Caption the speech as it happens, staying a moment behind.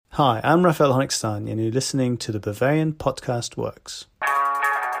Hi, I'm Raphael Honigstein, and you're listening to the Bavarian Podcast Works.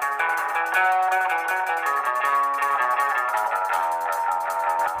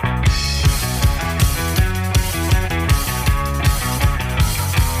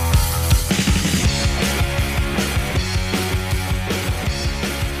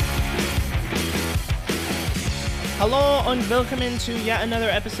 Hello and welcome into yet another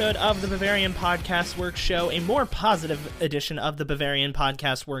episode of the Bavarian Podcast Works Show, a more positive edition of the Bavarian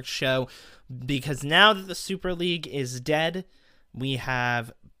Podcast Works Show, because now that the Super League is dead, we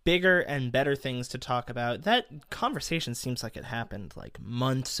have bigger and better things to talk about. That conversation seems like it happened like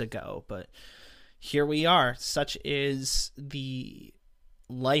months ago, but here we are. Such is the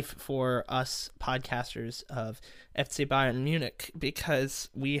life for us podcasters of FC Bayern Munich, because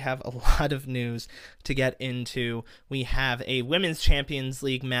we have a lot of news to get into. We have a Women's Champions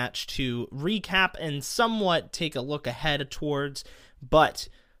League match to recap and somewhat take a look ahead towards, but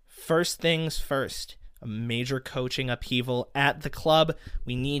first things first, a major coaching upheaval at the club.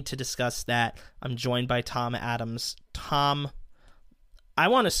 We need to discuss that. I'm joined by Tom Adams. Tom, I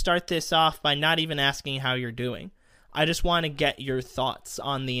want to start this off by not even asking how you're doing. I just want to get your thoughts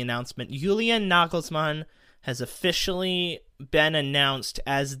on the announcement. Julian Nagelsmann has officially been announced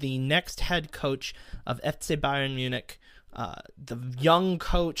as the next head coach of FC Bayern Munich. The young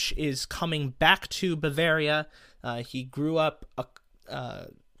coach is coming back to Bavaria. He grew up a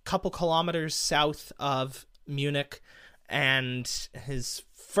couple kilometers south of Munich, and his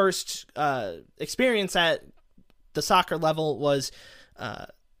first experience at the soccer level was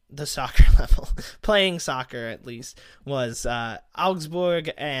playing soccer at least, was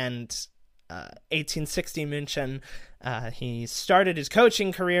Augsburg and 1860 München. He started his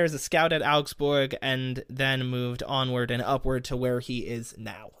coaching career as a scout at Augsburg and then moved onward and upward to where he is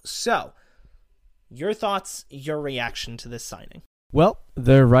now. So, your thoughts, your reaction to this signing? Well,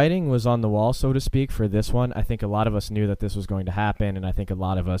 the writing was on the wall, so to speak, for this one. I think a lot of us knew that this was going to happen, and I think a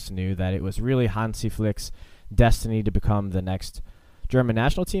lot of us knew that it was really Hansi Flick's destiny to become the next German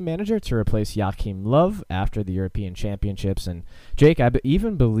national team manager to replace Joachim Löw after the European Championships. And Jake, I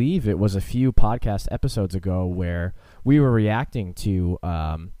even believe it was a few podcast episodes ago where we were reacting to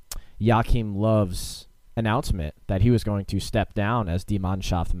Joachim Löw's announcement that he was going to step down as Die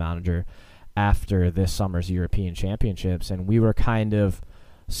Mannschaft manager after this summer's European Championships, and we were kind of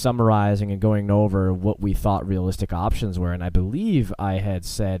summarizing and going over what we thought realistic options were. And I believe I had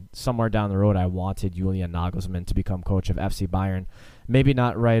said somewhere down the road I wanted Julian Nagelsmann to become coach of FC Bayern. Maybe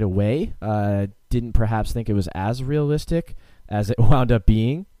not right away. Didn't perhaps think it was as realistic as it wound up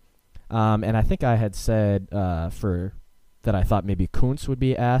being. And I think I had said that I thought maybe Kuntz would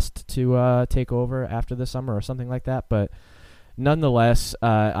be asked to take over after the summer or something like that. But nonetheless,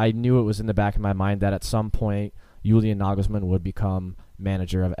 I knew it was in the back of my mind that at some point Julian Nagelsmann would become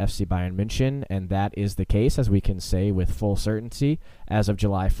manager of FC Bayern München, and that is the case, as we can say with full certainty. As of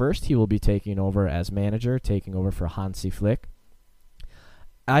July 1st, he will be taking over as manager, taking over for Hansi Flick.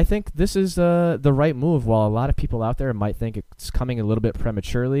 I think this is the right move. While a lot of people out there might think it's coming a little bit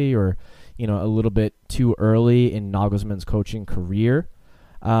prematurely or a little bit too early in Nagelsmann's coaching career,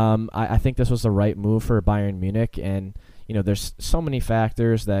 I think this was the right move for Bayern Munich. And there's so many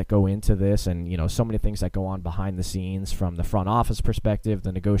factors that go into this, and so many things that go on behind the scenes from the front office perspective,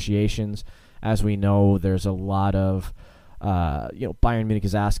 the negotiations. As we know, there's a lot of Bayern Munich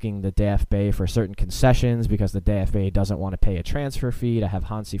is asking the DFB for certain concessions because the DFB doesn't want to pay a transfer fee to have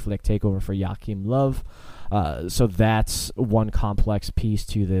Hansi Flick take over for Joachim Löw. So that's one complex piece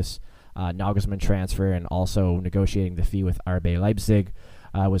to this Nagelsmann transfer, and also negotiating the fee with RB Leipzig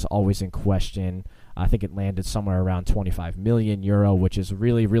was always in question. I think it landed somewhere around 25 million euro, which is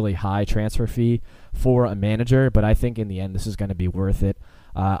really, really high transfer fee for a manager. But I think in the end, this is going to be worth it.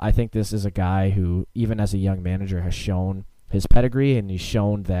 I think this is a guy who, even as a young manager, has shown his pedigree, and he's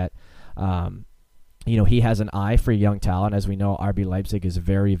shown that, he has an eye for young talent. As we know, RB Leipzig is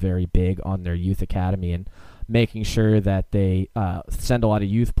very, very big on their youth academy and making sure that they send a lot of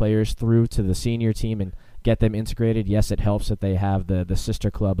youth players through to the senior team and get them integrated. Yes, it helps that they have the sister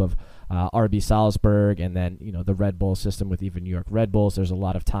club of RB Salzburg, and then the Red Bull system with even New York Red Bulls. There's a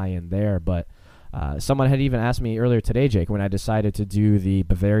lot of tie-in there. But someone had even asked me earlier today, Jake, when I decided to do the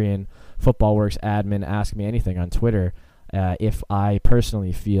Bavarian Football Works admin Ask Me Anything on Twitter, if I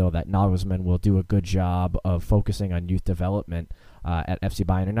personally feel that Nagelsmann will do a good job of focusing on youth development at FC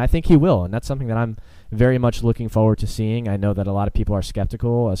Bayern, and I think he will, and that's something that I'm very much looking forward to seeing. I know that a lot of people are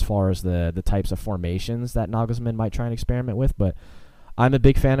skeptical as far as the types of formations that Nagelsmann might try and experiment with, but I'm a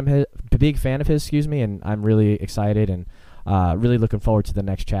big fan of his, and I'm really excited, and really looking forward to the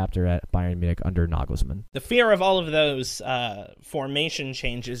next chapter at Bayern Munich under Nagelsmann. The fear of all of those formation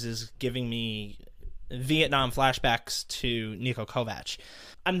changes is giving me Vietnam flashbacks to Niko Kovac.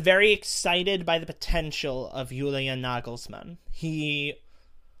 I'm very excited by the potential of Julian Nagelsmann. He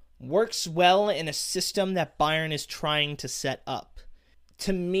works well in a system that Bayern is trying to set up.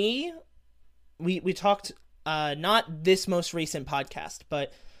 To me, we talked, not this most recent podcast,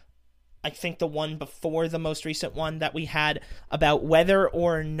 but I think the one before the most recent one that we had, about whether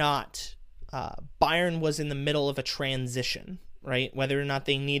or not Bayern was in the middle of a transition, right? Whether or not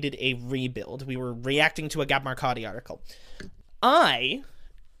they needed a rebuild. We were reacting to a Gab Marcotti article. I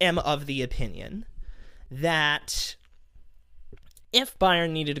am of the opinion that if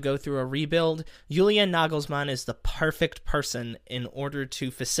Bayern needed to go through a rebuild, Julian Nagelsmann is the perfect person in order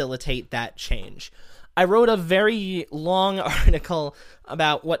to facilitate that change. I wrote a very long article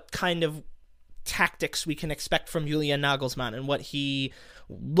about what kind of tactics we can expect from Julian Nagelsmann and what he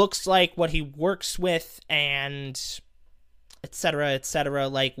looks like, what he works with, and etc.,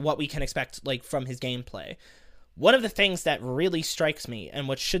 like what we can expect like from his gameplay. One of the things that really strikes me, and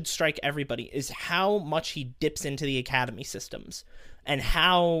what should strike everybody, is how much he dips into the academy systems and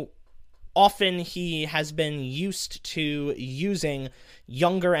how often he has been used to using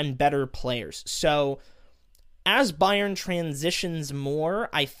younger and better players. So as Bayern transitions more,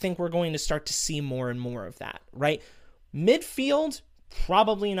 I think we're going to start to see more and more of that, right? Midfield,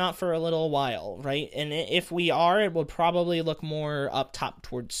 probably not for a little while, right? And if we are, it will probably look more up top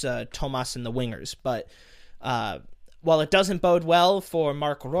towards Thomas and the wingers. But while it doesn't bode well for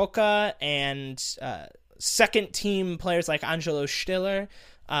Marc Roca and second team players like Angelo Stiller,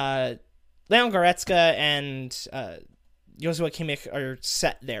 Leon Goretzka and Joshua Kimmich are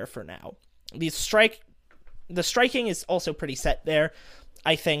set there for now. The striking is also pretty set there,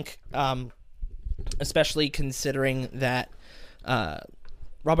 I think, especially considering that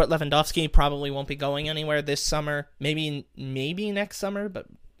Robert Lewandowski probably won't be going anywhere this summer. Maybe next summer, but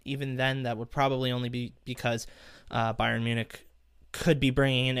even then, that would probably only be because Bayern Munich could be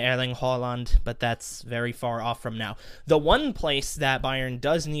bringing in Erling Haaland, but that's very far off from now. The one place that Bayern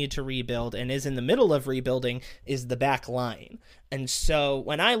does need to rebuild and is in the middle of rebuilding is the back line. And so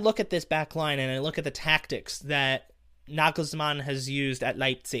when I look at this back line and I look at the tactics that Nagelsmann has used at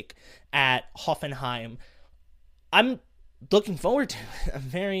Leipzig, at Hoffenheim, I'm looking forward to it. I'm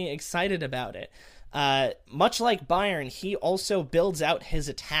very excited about it. Much like Bayern, he also builds out his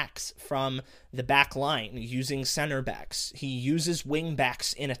attacks from the back line using center backs. He uses wing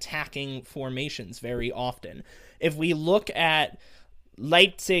backs in attacking formations very often. If we look at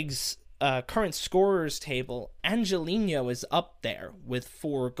Leipzig's current scorers table, Angelino is up there with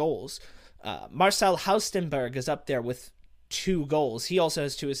 4 goals. Marcel Haustenberg is up there with 2 goals. He also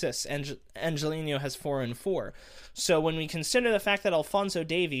has 2 assists. Angelino has 4 and 4. So when we consider the fact that Alphonso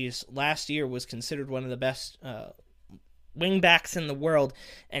Davies last year was considered one of the best wingbacks in the world,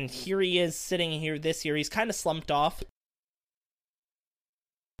 and here he is sitting here this year, he's kind of slumped off.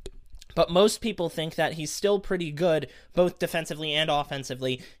 But most people think that he's still pretty good, both defensively and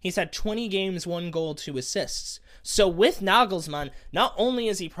offensively. He's had 20 games, 1 goal, 2 assists. So with Nagelsmann, not only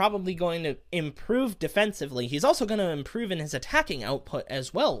is he probably going to improve defensively, he's also going to improve in his attacking output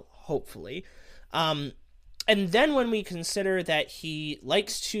as well, hopefully. And then when we consider that he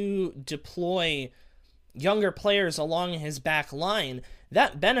likes to deploy younger players along his back line,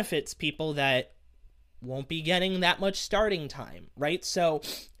 that benefits people that won't be getting that much starting time, right? So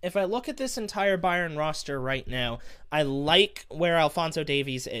if I look at this entire Bayern roster right now, I like where Alphonso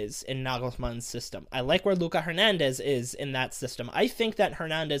Davies is in Nagelsmann's system. I like where Luka Hernandez is in that system. I think that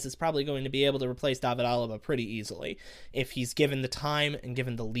Hernandez is probably going to be able to replace David Alaba pretty easily if he's given the time and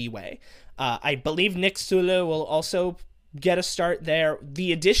given the leeway. I believe Nick Süle will also get a start there.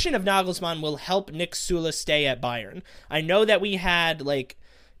 The addition of Nagelsmann will help Nick Süle stay at Bayern. I know that we had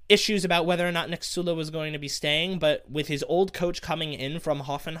issues about whether or not Nick Süle was going to be staying, but with his old coach coming in from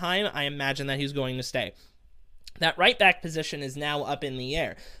Hoffenheim, I imagine that he's going to stay. That right back position is now up in the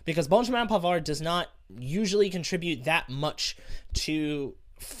air because Benjamin Pavard does not usually contribute that much to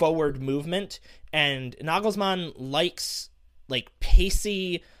forward movement, and Nagelsmann likes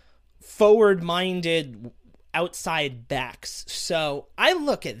pacey, forward-minded outside backs. So I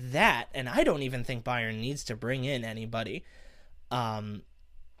look at that, and I don't even think Bayern needs to bring in anybody.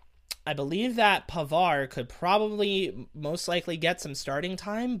 I believe that Pavard could probably most likely get some starting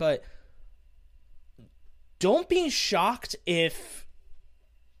time, but don't be shocked if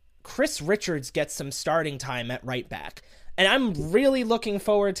Chris Richards gets some starting time at right back. And I'm really looking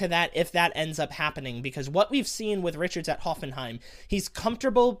forward to that if that ends up happening, because what we've seen with Richards at Hoffenheim, he's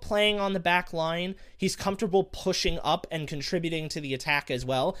comfortable playing on the back line, he's comfortable pushing up and contributing to the attack as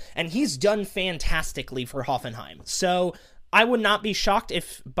well, and he's done fantastically for Hoffenheim. So I would not be shocked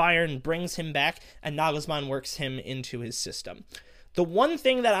if Bayern brings him back and Nagelsmann works him into his system. The one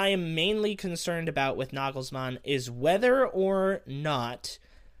thing that I am mainly concerned about with Nagelsmann is whether or not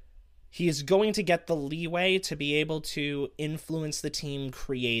he is going to get the leeway to be able to influence the team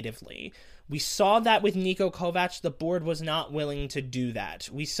creatively. We saw that with Niko Kovac. The board was not willing to do that.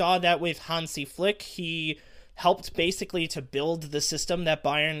 We saw that with Hansi Flick. He helped basically to build the system that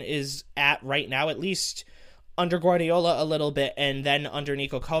Bayern is at right now, at least under Guardiola a little bit, and then under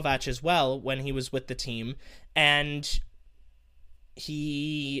Niko Kovac as well when he was with the team. And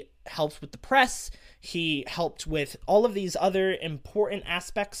he helped with the press. He helped with all of these other important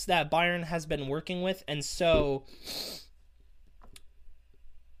aspects that Bayern has been working with. And so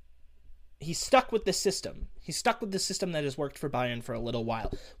he stuck with the system. He stuck with the system that has worked for Bayern for a little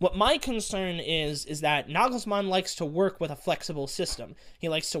while. What my concern is that Nagelsmann likes to work with a flexible system. He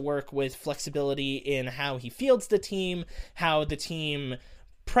likes to work with flexibility in how he fields the team, how the team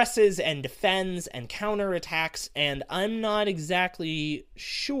presses and defends and counterattacks, and I'm not exactly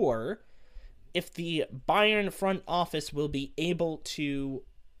sure if the Bayern front office will be able to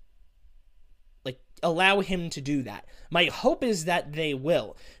allow him to do that. My hope is that they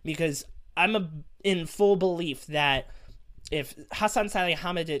will, because I'm in full belief that if Hasan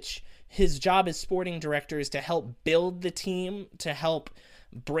Salihamidzic, his job as sporting director is to help build the team, to help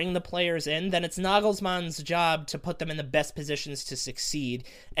bring the players in, then it's Nagelsmann's job to put them in the best positions to succeed.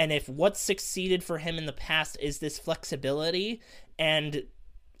 And if what's succeeded for him in the past is this flexibility and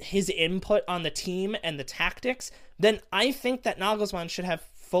his input on the team and the tactics, then I think that Nagelsmann should have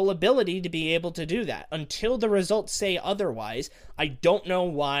full ability to be able to do that. Until the results say otherwise, I don't know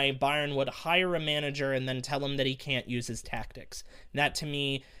why Bayern would hire a manager and then tell him that he can't use his tactics. That to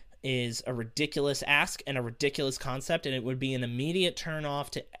me is a ridiculous ask and a ridiculous concept, and it would be an immediate turn-off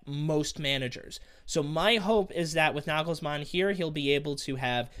to most managers. So my hope is that with Nagelsmann here, he'll be able to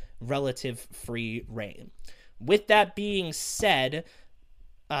have relative free reign. With that being said,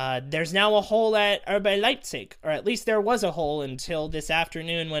 there's now a hole at RB Leipzig, or at least there was a hole until this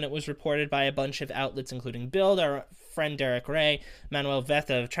afternoon when it was reported by a bunch of outlets, including Bild, our friend Derek Ray, Manuel Veth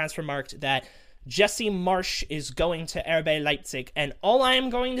of Transfermarkt, that Jesse Marsch is going to RB Leipzig. And all I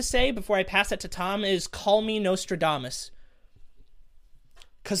am going to say before I pass it to Tom is call me Nostradamus.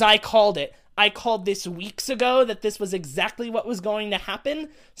 Because I called it. I called this weeks ago that this was exactly what was going to happen.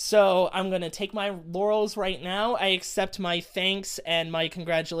 So I'm going to take my laurels right now. I accept my thanks and my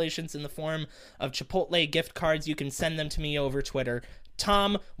congratulations in the form of Chipotle gift cards. You can send them to me over Twitter.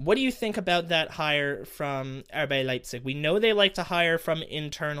 Tom, what do you think about that hire from RB Leipzig? We know they like to hire from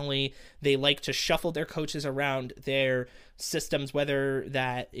internally. They like to shuffle their coaches around their systems, whether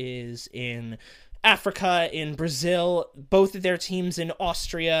that is in Africa, in Brazil, both of their teams in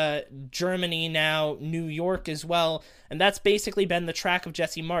Austria, Germany now, New York as well. And that's basically been the track of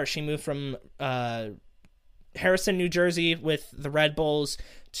Jesse Marsch. He moved from Harrison, New Jersey with the Red Bulls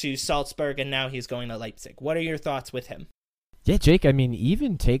to Salzburg, and now he's going to Leipzig. What are your thoughts with him? Yeah, Jake, I mean,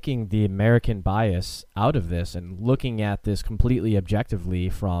 even taking the American bias out of this and looking at this completely objectively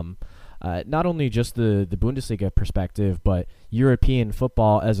from not only just the Bundesliga perspective, but European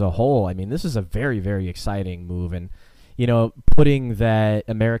football as a whole, I mean, this is a very, very exciting move. And, you know, putting that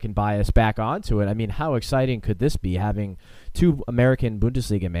American bias back onto it, I mean, how exciting could this be, having two American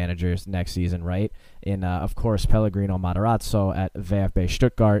Bundesliga managers next season, right? In, of course, Pellegrino Matarazzo at VfB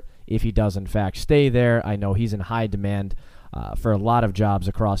Stuttgart. If he does, in fact, stay there, I know he's in high demand for a lot of jobs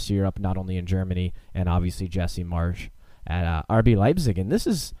across Europe, not only in Germany, and obviously Jesse Marsch at RB Leipzig. And this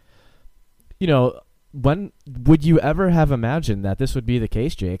is, you know, when would you ever have imagined that this would be the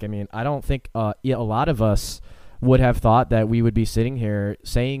case, Jake? I mean, I don't think a lot of us would have thought that we would be sitting here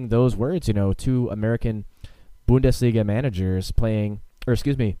saying those words, you know, two American Bundesliga managers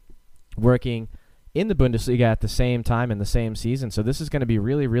working in the Bundesliga at the same time in the same season. So this is going to be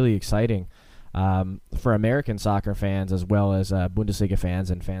really, really exciting for American soccer fans as well as Bundesliga fans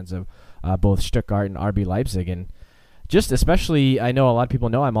and fans of both Stuttgart and RB Leipzig. And just especially, I know a lot of people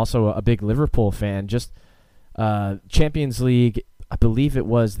know I'm also a big Liverpool fan. Just Champions League, I believe it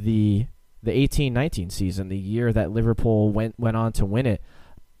was the 18-19 season, the year that Liverpool went on to win it,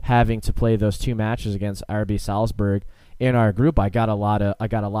 having to play those two matches against RB Salzburg. In our group, I got a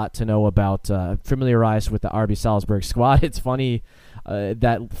lot to know about, familiarized with the RB Salzburg squad. It's funny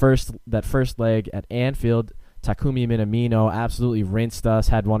that first leg at Anfield, Takumi Minamino absolutely rinsed us,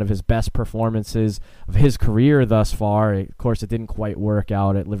 had one of his best performances of his career thus far. Of course, it didn't quite work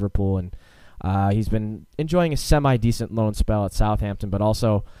out at Liverpool, and he's been enjoying a semi-decent loan spell at Southampton, but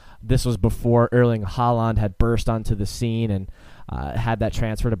also this was before Erling Haaland had burst onto the scene and had that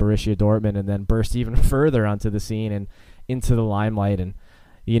transfer to Borussia Dortmund, and then burst even further onto the scene and into the limelight. And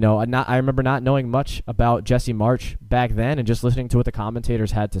I remember not knowing much about Jesse March back then, and just listening to what the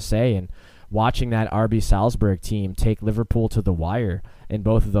commentators had to say, and watching that RB Salzburg team take Liverpool to the wire in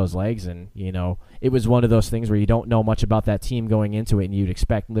both of those legs. And it was one of those things where you don't know much about that team going into it, and you'd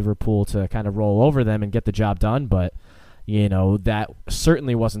expect Liverpool to kind of roll over them and get the job done, but that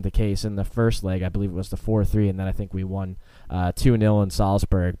certainly wasn't the case in the first leg. I believe it was the 4-3, and then I think we won 2-0 in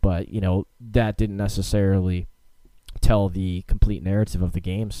Salzburg, but that didn't necessarily tell the complete narrative of the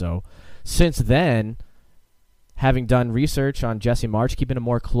game. So since then, having done research on Jesse March, keeping a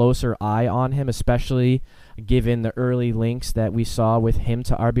more closer eye on him, especially given the early links that we saw with him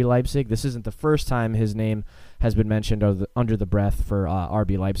to RB Leipzig. This isn't the first time his name has been mentioned under the breath for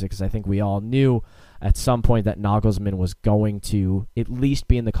RB Leipzig, because I think we all knew at some point that Nagelsmann was going to at least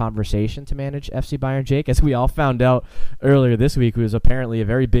be in the conversation to manage FC Bayern. Jake, as we all found out earlier this week, who was apparently a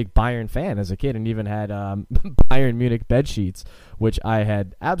very big Bayern fan as a kid and even had Bayern Munich bed sheets, which I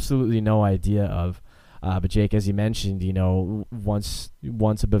had absolutely no idea of. But Jake, as you mentioned, once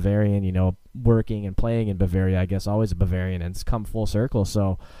a Bavarian, working and playing in Bavaria, I guess always a Bavarian, and it's come full circle.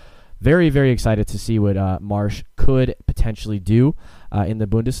 So very, very excited to see what Marsch could potentially do in the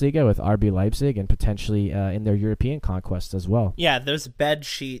Bundesliga with RB Leipzig, and potentially in their European conquest as well. Yeah, those bed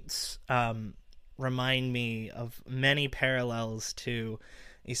sheets remind me of many parallels to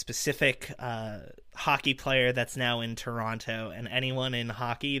a specific hockey player that's now in Toronto, and anyone in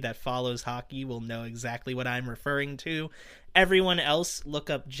hockey that follows hockey will know exactly what I'm referring to. Everyone else,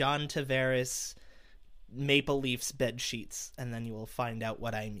 look up John Tavares Maple Leafs bed sheets, and then you will find out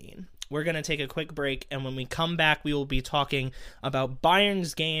what I mean. We're going to take a quick break, and when we come back, we will be talking about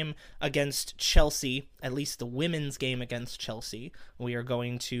Bayern's game against Chelsea, at least the women's game against Chelsea. We are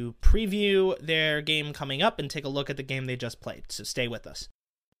going to preview their game coming up and take a look at the game they just played, so stay with us.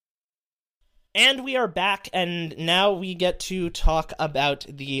 And we are back, and now we get to talk about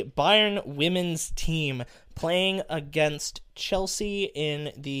the Bayern women's team playing against Chelsea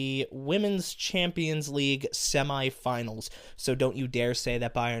in the Women's Champions League semifinals. So don't you dare say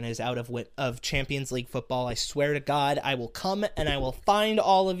that Bayern is out of Champions League football. I swear to God, I will come and I will find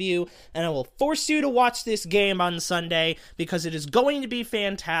all of you, and I will force you to watch this game on Sunday, because it is going to be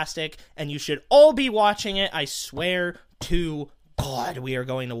fantastic, and you should all be watching it. I swear to God, we are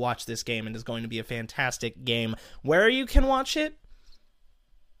going to watch this game, and it's going to be a fantastic game. Where you can watch it,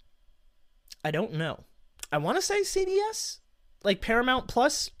 I don't know. I want to say CBS, like Paramount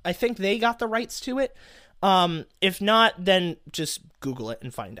Plus. I think they got the rights to it. If not, then just Google it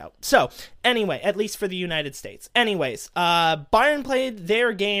and find out. So, anyway, at least for the United States. Anyways, Bayern played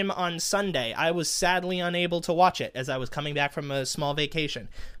their game on Sunday. I was sadly unable to watch it as I was coming back from a small vacation.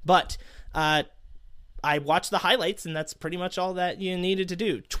 But, I watched the highlights, and that's pretty much all that you needed to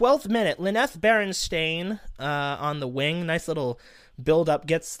do. 12th minute, Lineth Berenstain on the wing. Nice little build-up,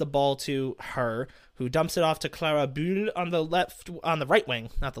 gets the ball to her, who dumps it off to Clara Bühl on the right wing,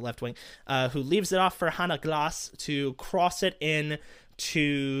 not the left wing, who leaves it off for Hannah Glass to cross it in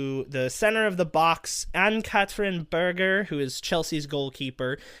to the center of the box. Ann-Katrin Berger, who is Chelsea's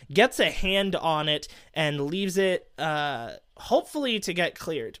goalkeeper, gets a hand on it and leaves it hopefully to get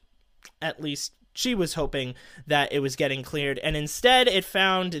cleared. At least she was hoping that it was getting cleared, and instead it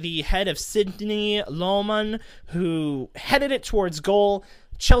found the head of Sydney Lohmann, who headed it towards goal.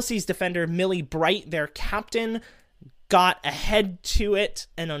 Chelsea's defender, Millie Bright, their captain, got ahead to it,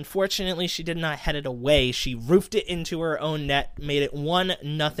 and unfortunately she did not head it away. She roofed it into her own net, made it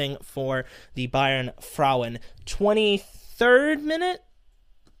 1-0 for the Bayern Frauen. 23rd minute?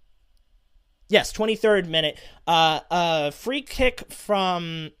 Yes, 23rd minute. A free kick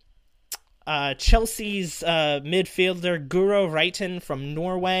from Chelsea's midfielder Guro Reiten from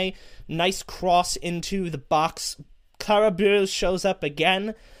Norway. Nice cross into the box. Clara Bühl shows up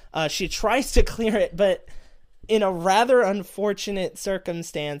again. She tries to clear it, but in a rather unfortunate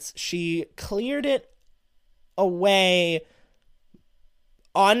circumstance, she cleared it away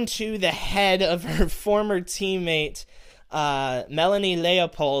onto the head of her former teammate, Melanie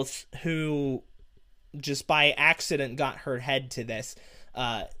Leopolds, who just by accident got her head to this.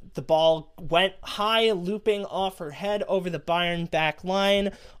 The ball went high, looping off her head over the Bayern back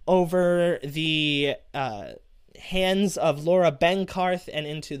line, over the hands of Laura Benkarth and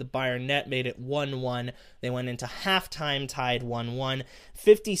into the Bayern net, made it 1-1. They went into halftime tied 1-1.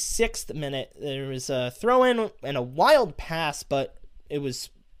 56th minute, there was a throw-in and a wild pass, but it was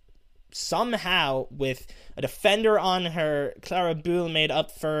somehow with a defender on her. Clara Buhl made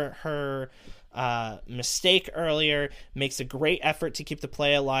up for her mistake earlier, makes a great effort to keep the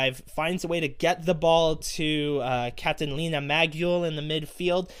play alive, finds a way to get the ball to Captain Lena Magyul in the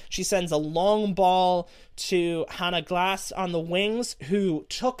midfield. She sends a long ball to Hannah Glass on the wings, who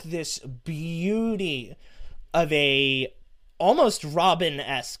took this beauty of a almost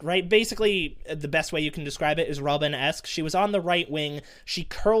Robin-esque, right? Basically, the best way you can describe it is Robin-esque. She was on the right wing. She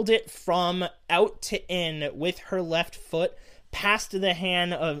curled it from out to in with her left foot, passed to the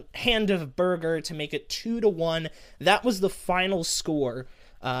hand of Berger to make it 2-1. That was the final score.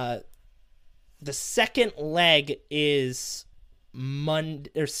 The second leg is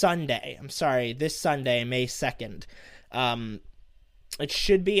Sunday. I'm sorry, this Sunday, May 2nd. It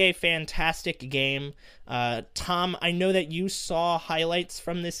should be a fantastic game. Tom, I know that you saw highlights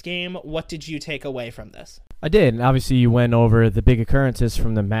from this game. What did you take away from this? I did. And obviously, you went over the big occurrences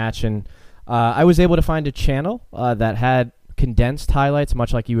from the match, and I was able to find a channel that had condensed highlights,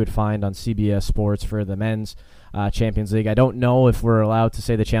 much like you would find on CBS Sports for the men's Champions League. I don't know if we're allowed to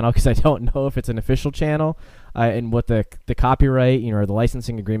say the channel because I don't know if it's an official channel and what the copyright, or the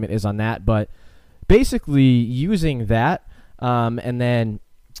licensing agreement is on that. But basically, using that and then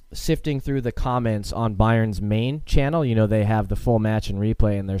sifting through the comments on Bayern's main channel, they have the full match and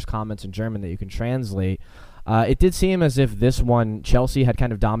replay, and there's comments in German that you can translate. It did seem as if this one, Chelsea had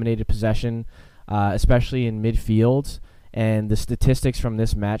kind of dominated possession, especially in midfield. And the statistics from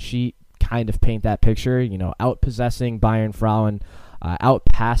this match sheet kind of paint that picture, out-possessing Bayern Frauen,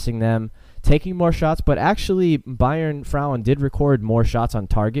 out-passing them, taking more shots. But actually, Bayern Frauen did record more shots on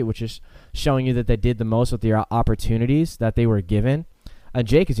target, which is showing you that they did the most with the opportunities that they were given. And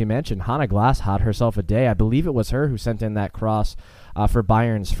Jake, as you mentioned, Hannah Glass had herself a day. I believe it was her who sent in that cross for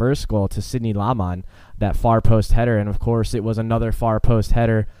Bayern's first goal to Sydney Laman, that far post header. And, of course, it was another far post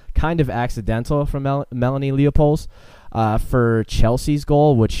header, kind of accidental from Melanie Leopolds. For Chelsea's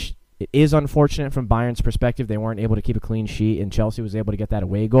goal, which it is unfortunate from Bayern's perspective. They weren't able to keep a clean sheet, and Chelsea was able to get that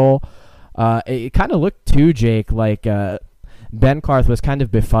away goal. It kind of looked, too, Jake, like Benkarth was kind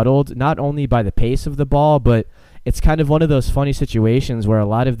of befuddled, not only by the pace of the ball, but it's kind of one of those funny situations where a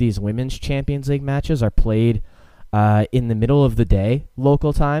lot of these women's Champions League matches are played in the middle of the day,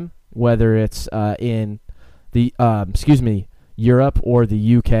 local time, whether it's in the Europe or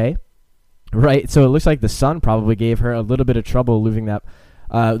the UK. Right, so it looks like the sun probably gave her a little bit of trouble losing that,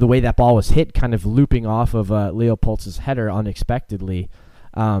 the way that ball was hit, kind of looping off of Leopold's header unexpectedly.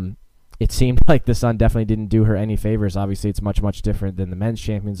 It seemed like the sun definitely didn't do her any favors. Obviously, it's much, much different than the Men's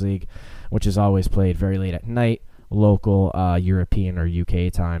Champions League, which is always played very late at night, local European or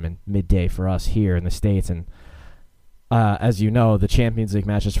UK time, and midday for us here in the States. And as you know, the Champions League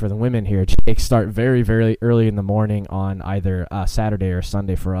matches for the women here, Jake, start very, very early in the morning on either Saturday or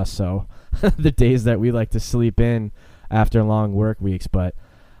Sunday for us. So the days that we like to sleep in after long work weeks. But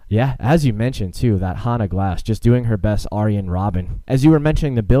yeah, as you mentioned too, that Hannah Glass just doing her best Arjen Robben. As you were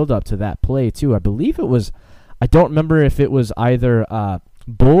mentioning the build up to that play too, I believe it was, I don't remember if it was either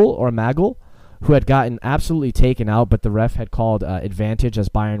Bull or Magel who had gotten absolutely taken out, but the ref had called advantage as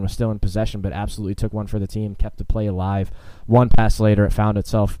Bayern was still in possession, but absolutely took one for the team, kept the play alive. One pass later,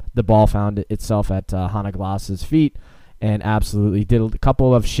 the ball found itself at Hannah Glass's feet, and absolutely did a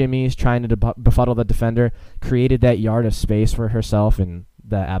couple of shimmies trying to befuddle the defender, created that yard of space for herself, and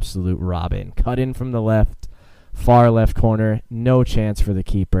the absolute Robin. Cut in from the left, far left corner, no chance for the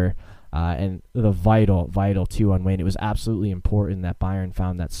keeper, and the vital 2-1 win. It was absolutely important that Bayern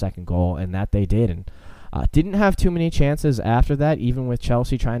found that second goal, and that they did, and didn't have too many chances after that, even with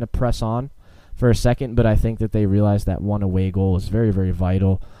Chelsea trying to press on for a second, but I think that they realized that one away goal is very, very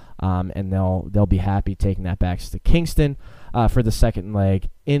vital. And they'll be happy taking that back to Kingston for the second leg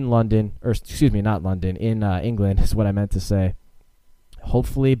in London, or excuse me, not London, in England is what I meant to say.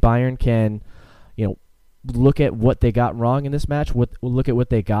 Hopefully Bayern can, look at what they got wrong in this match, look at what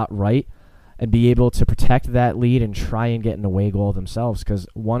they got right, and be able to protect that lead and try and get an away goal themselves, because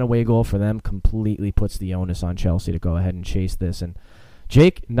one away goal for them completely puts the onus on Chelsea to go ahead and chase this. And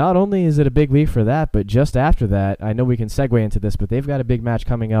Jake, not only is it a big week for that, but just after that, I know we can segue into this, but they've got a big match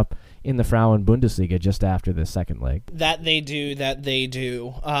coming up in the Frauen Bundesliga just after the second leg. That they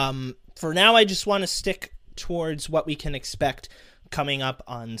do. For now, I just want to stick towards what we can expect coming up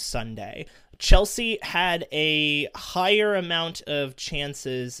on Sunday. Chelsea had a higher amount of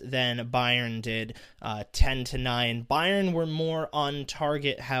chances than Bayern did, 10-9. Bayern were more on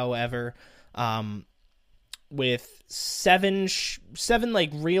target, however. with seven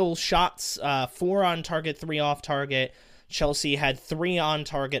like real shots, 4 on target, 3 off target. Chelsea had 3 on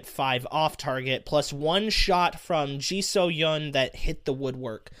target, 5 off target, plus 1 shot from Ji So-yun that hit the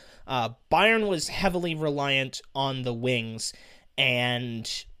woodwork. Bayern was heavily reliant on the wings, and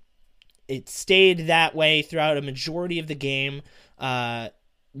it stayed that way throughout a majority of the game.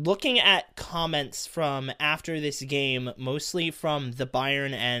 Looking at comments from after this game, mostly from the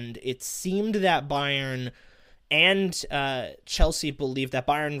Bayern end, it seemed that Bayern and Chelsea believed that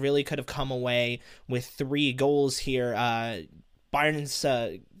Bayern really could have come away with 3 goals here. Bayern's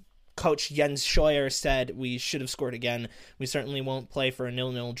coach Jens Scheuer said we should have scored again. We certainly won't play for a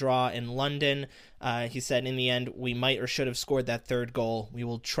 0-0 draw in London. He said in the end we might or should have scored that 3rd goal. We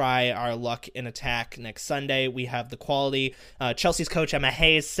will try our luck in attack next Sunday. We have the quality. Chelsea's coach Emma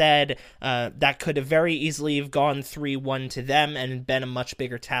Hayes said that could have very easily have gone 3-1 to them and been a much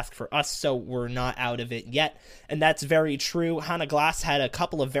bigger task for us, so we're not out of it yet. And that's very true. Hannah Glass had a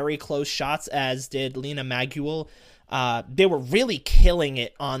couple of very close shots, as did Lena Maguel. They were really killing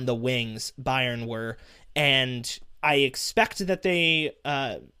it on the wings, Bayern were, and I expect that they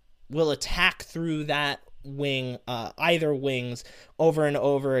will attack through that wing, either wings, over and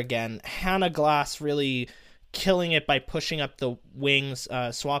over again. Hannah Glass really killing it by pushing up the wings,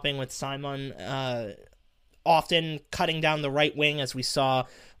 swapping with Simon, often cutting down the right wing, as we saw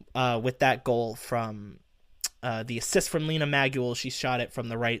with that goal from the assist from Lena Maguel. She shot it from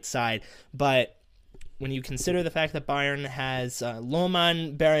the right side, but when you consider the fact that Bayern has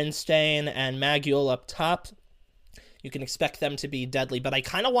Lohmann, Berenstein, and Maguel up top, you can expect them to be deadly. But I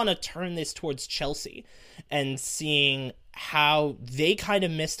kind of want to turn this towards Chelsea and seeing how they kind of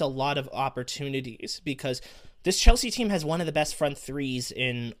missed a lot of opportunities, because this Chelsea team has one of the best front threes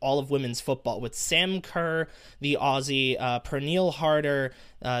in all of women's football, with Sam Kerr, the Aussie, Pernille Harder,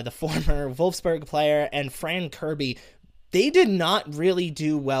 the former Wolfsburg player, and Fran Kirby. They did not really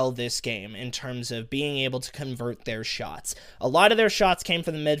do well this game in terms of being able to convert their shots. A lot of their shots came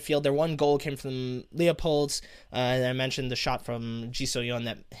from the midfield. Their 1 goal came from Leopolds, and I mentioned the shot from Ji So-yun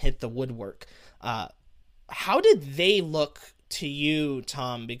that hit the woodwork. How did they look to you,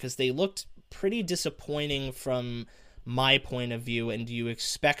 Tom? Because they looked pretty disappointing from my point of view, and do you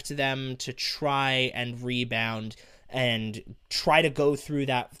expect them to try and rebound and try to go through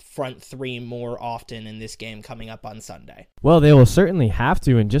that front 3 more often in this game coming up on Sunday? Well, they will certainly have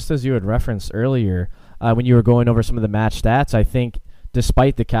to, and just as you had referenced earlier, when you were going over some of the match stats, I think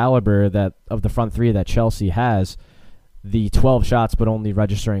despite the caliber that of the front 3 that Chelsea has, the 12 shots but only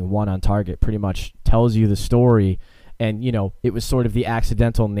registering 1 on target pretty much tells you the story. And, you know, it was sort of the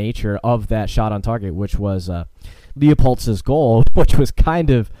accidental nature of that shot on target, which was Leopolds' goal, which was kind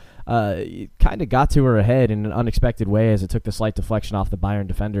of got to her ahead in an unexpected way as it took the slight deflection off the Bayern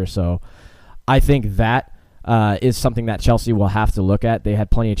defender. So I think that is something that Chelsea will have to look at. They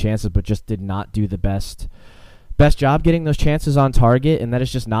had plenty of chances, but just did not do the best job getting those chances on target, and that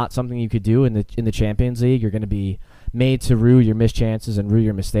is just not something you could do in the Champions League. You're going to be made to rue your missed chances and rue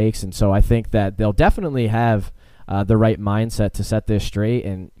your mistakes, and so I think that they'll definitely have the right mindset to set this straight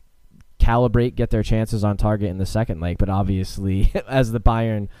and calibrate, get their chances on target in the second leg. But obviously, as the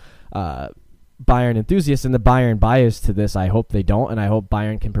Bayern enthusiast and the Bayern bias to this, I hope they don't, and I hope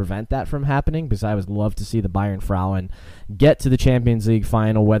Bayern can prevent that from happening, because I would love to see the Bayern Frauen get to the Champions League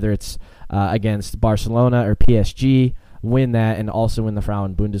final, whether it's against Barcelona or PSG, win that, and also win the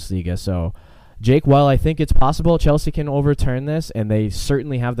Frauen Bundesliga. So, Jake, while I think it's possible Chelsea can overturn this, and they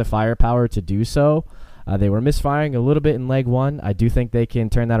certainly have the firepower to do so, they were misfiring a little bit in leg 1. I do think they can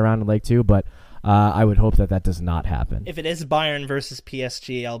turn that around in leg 2, but I would hope that does not happen. If it is Bayern versus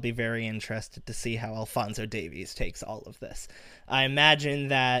PSG, I'll be very interested to see how Alphonso Davies takes all of this. I imagine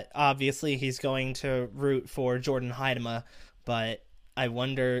that obviously he's going to root for Jordan Heidema, but I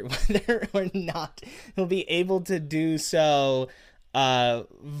wonder whether or not he'll be able to do so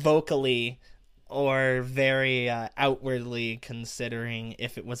vocally or very outwardly, considering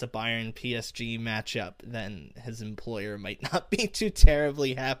if it was a Bayern-PSG matchup, then his employer might not be too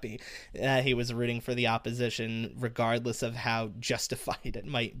terribly happy that he was rooting for the opposition, regardless of how justified it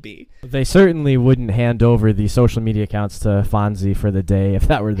might be. They certainly wouldn't hand over the social media accounts to Fonzie for the day if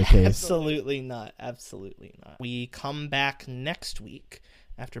that were the case. Absolutely not. Absolutely not. We come back next week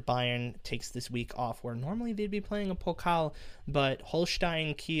after Bayern takes this week off, where normally they'd be playing a Pokal, but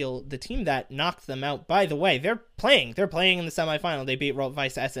Holstein Kiel, the team that knocked them out, by the way, they're playing in the semifinal. They beat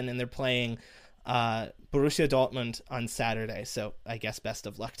Rot-Weiss Essen, and they're playing Borussia Dortmund on Saturday, so I guess best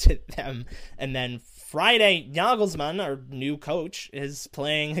of luck to them. And then Friday, Nagelsmann, our new coach, is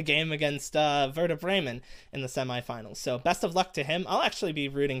playing a game against Werder Bremen in the semifinals, so best of luck to him. I'll actually be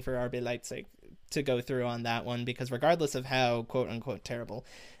rooting for RB Leipzig to go through on that one, because regardless of how quote unquote terrible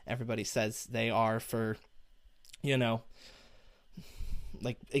everybody says they are for,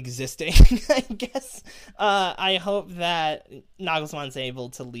 like existing, I guess, I hope that Nagelsmann's able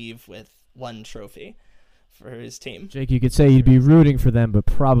to leave with one trophy for his team. Jake, you could say you'd be rooting for them, but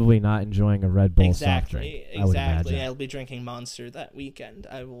probably not enjoying a Red Bull soft drink. Exactly. I'll be drinking Monster that weekend.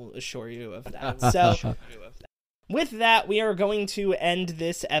 I will assure you of that. So, with that, we are going to end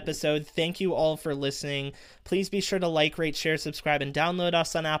this episode. Thank you all for listening. Please be sure to like, rate, share, subscribe, and download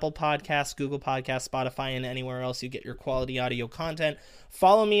us on Apple Podcasts, Google Podcasts, Spotify, and anywhere else you get your quality audio content.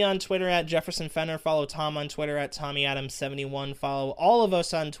 Follow me on Twitter at Jefferson Fenner. Follow Tom on Twitter at TommyAdams71. Follow all of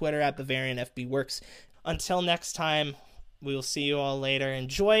us on Twitter at Bavarian FB Works. Until next time, we will see you all later.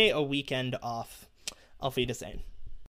 Enjoy a weekend off. Auf Wiedersehen.